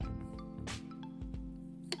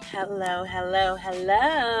Hello, hello,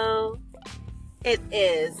 hello. It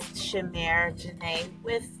is Shamir Janae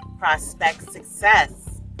with Prospect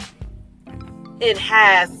Success. It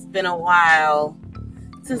has been a while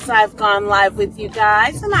since I've gone live with you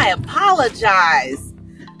guys, and I apologize.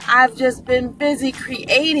 I've just been busy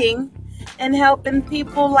creating and helping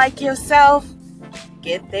people like yourself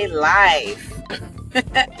get their life.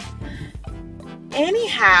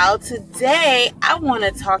 Anyhow, today I want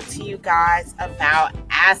to talk to you guys about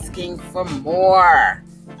asking for more.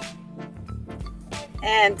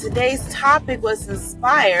 And today's topic was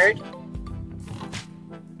inspired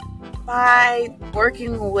by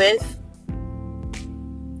working with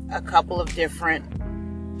a couple of different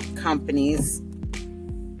companies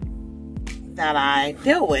that I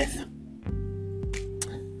deal with.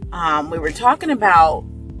 We were talking about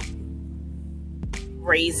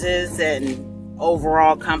raises and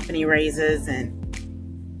overall company raises, and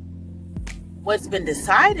what's been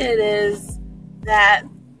decided is that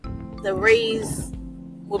the raise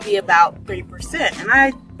will be about 3%. And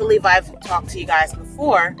I believe I've talked to you guys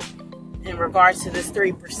before in regards to this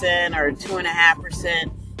 3% or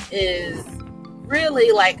 2.5% is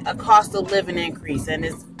really like a cost of living increase, and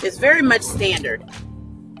it's very much standard.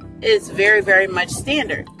 It's very, very much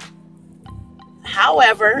standard.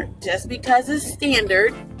 However, just because it's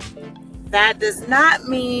standard, that does not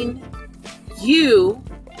mean you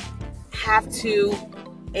have to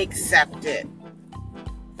accept it.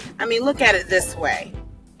 I mean, look at it this way.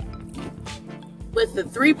 With the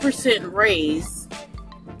 3% raise,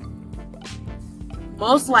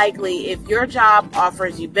 most likely if your job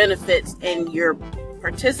offers you benefits and you're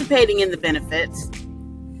participating in the benefits,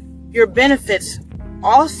 your benefits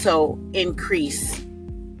also increase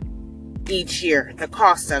each year, the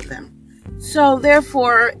cost of them. So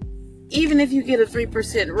therefore, even if you get a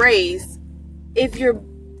 3% raise, if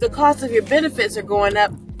the cost of your benefits are going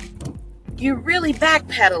up, you're really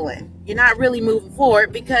backpedaling. You're not really moving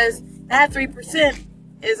forward because that 3%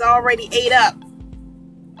 is already ate up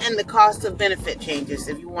in the cost of benefit changes,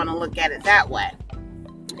 if you want to look at it that way.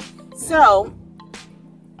 So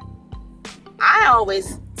I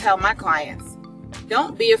always tell my clients,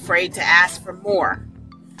 don't be afraid to ask for more,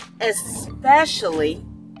 especially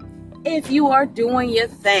if you are doing your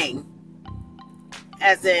thing,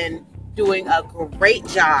 as in doing a great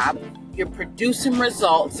job, you're producing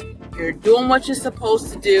results, you're doing what you're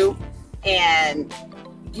supposed to do, and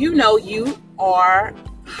you know you are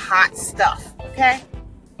hot stuff, okay?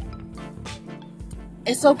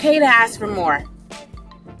 It's okay to ask for more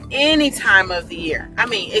any time of the year. I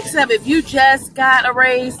mean, except if you just got a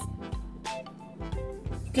raise,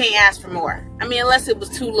 you can't ask for more. I mean, unless it was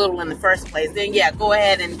too little in the first place, then yeah, go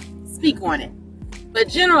ahead and speak on it. But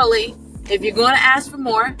generally, if you're going to ask for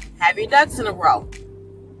more, have your ducks in a row.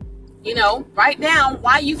 Write down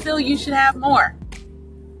why you feel you should have more.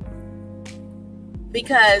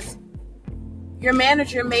 Because your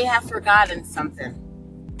manager may have forgotten something,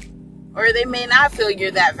 or they may not feel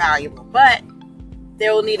you're that valuable, but they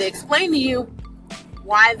will need to explain to you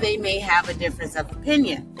why they may have a difference of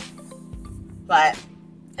opinion. But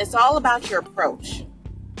it's all about your approach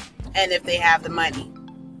and if they have the money.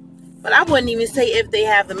 But I wouldn't even say if they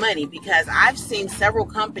have the money, because I've seen several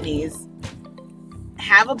companies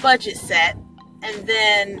have a budget set and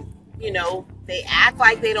then, they act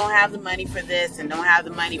like they don't have the money for this and don't have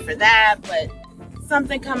the money for that, but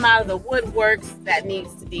something come out of the woodworks that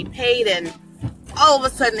needs to be paid, and all of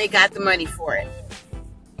a sudden they got the money for it.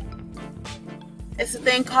 It's a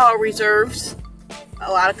thing called reserves.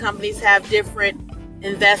 A lot of companies have different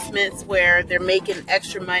investments where they're making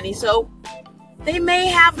extra money, so they may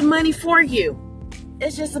have the money for you.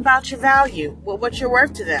 It's just about your value, what you're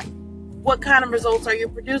worth to them. What kind of results are you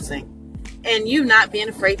producing? And you not being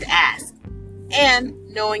afraid to ask and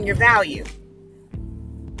knowing your value.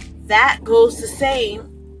 That goes the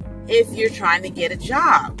same if you're trying to get a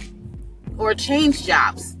job or change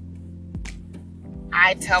jobs.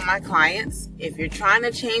 I tell my clients, if you're trying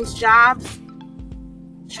to change jobs,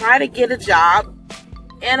 try to get a job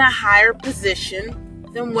in a higher position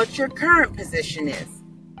than what your current position is.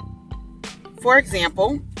 For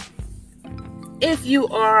example, if you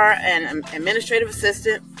are an administrative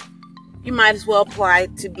assistant, you might as well apply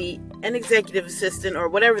to be an executive assistant or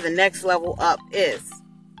whatever the next level up is.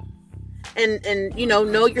 And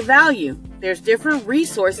know your value. There's different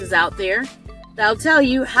resources out there that'll tell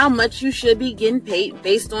you how much you should be getting paid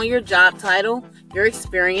based on your job title, your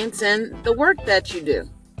experience, and the work that you do.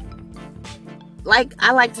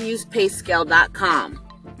 I like to use payscale.com.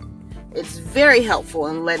 It's very helpful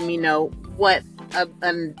in letting me know what a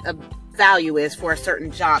value is for a certain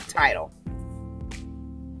job title.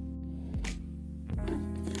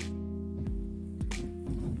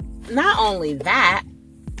 not only that,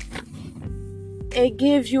 it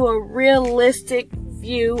gives you a realistic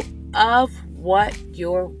view of what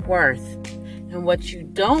you're worth. And what you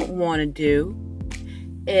don't want to do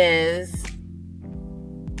is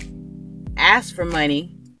ask for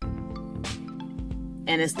money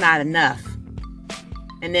and it's not enough.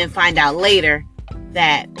 And then find out later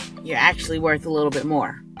that you're actually worth a little bit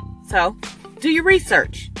more. So, do your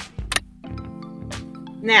research.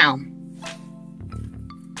 Now,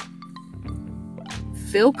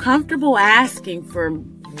 feel comfortable asking for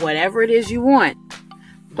whatever it is you want.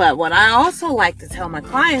 But what I also like to tell my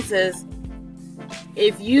clients is,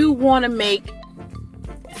 if you want to make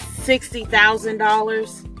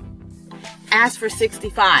 $60,000, ask for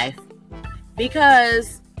 $65,000,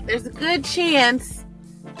 because there's a good chance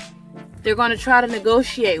they're going to try to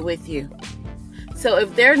negotiate with you. So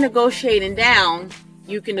if they're negotiating down,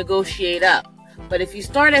 you can negotiate up. But if you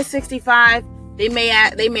start at $65,000,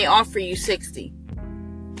 they may offer you $60,000.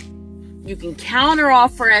 You can counter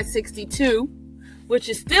offer at $62,000, which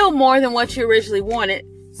is still more than what you originally wanted.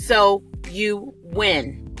 So you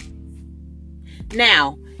win.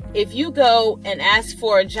 Now, if you go and ask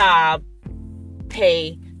for a job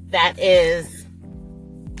pay that is,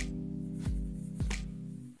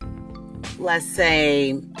 let's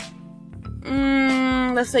say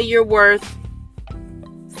you're worth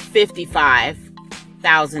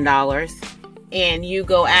 $55,000 and you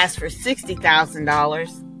go ask for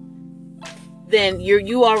 $60,000, then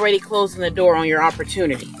you already closing the door on your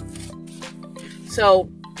opportunity. So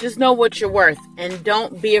just know what you're worth and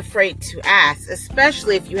don't be afraid to ask,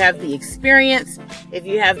 especially if you have the experience, if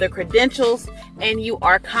you have the credentials, and you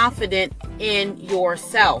are confident in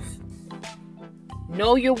yourself.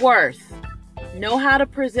 Know your worth. Know how to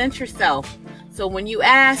present yourself. So when you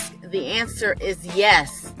ask, the answer is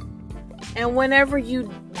yes. And whenever you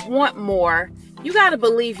want more, you got to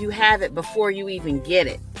believe you have it before you even get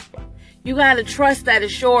it. You got to trust that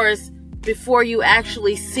it's yours before you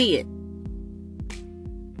actually see it.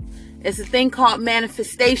 It's a thing called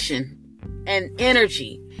manifestation and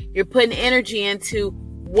energy. You're putting energy into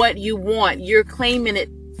what you want. You're claiming it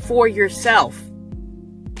for yourself.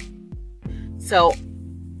 So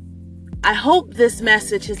I hope this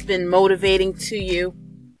message has been motivating to you,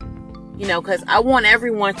 because I want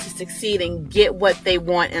everyone to succeed and get what they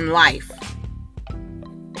want in life.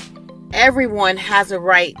 Everyone has a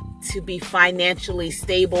right to be financially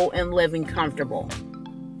stable and living comfortable.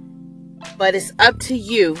 But it's up to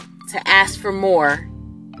you to ask for more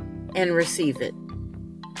and receive it.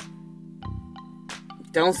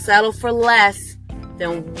 Don't settle for less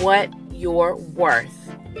than what you're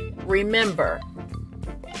worth. Remember,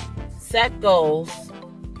 set goals,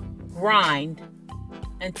 grind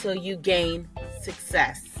until you gain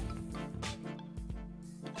success.